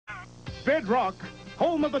Bedrock,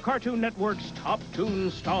 home of the Cartoon Network's top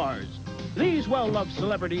toon stars. These well-loved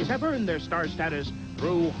celebrities have earned their star status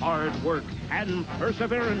through hard work and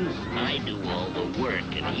perseverance. I do all the work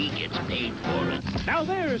and he gets paid for it. Now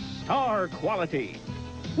there's star quality.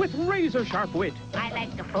 With razor-sharp wit, I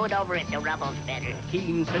like the food over at the Rubbles better.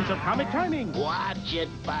 keen sense of comic timing, Watch it,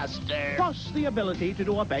 Buster. plus the ability to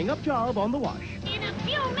do a bang-up job on the wash. In a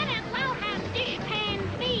few minutes, I'll have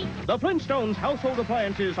dishpan feet. The Flintstones household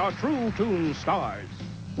appliances are true toon stars.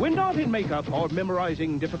 When not in makeup or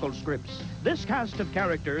memorizing difficult scripts, this cast of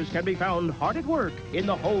characters can be found hard at work in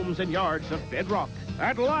the homes and yards of Bedrock.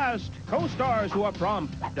 At last, co-stars who are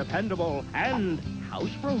prompt, dependable, and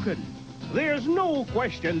housebroken. There's no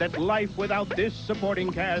question that life without this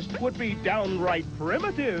supporting cast would be downright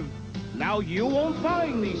primitive. Now, you won't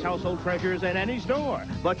find these household treasures in any store,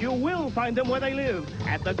 but you will find them where they live,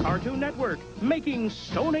 at the Cartoon Network, making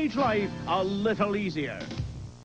Stone Age life a little easier.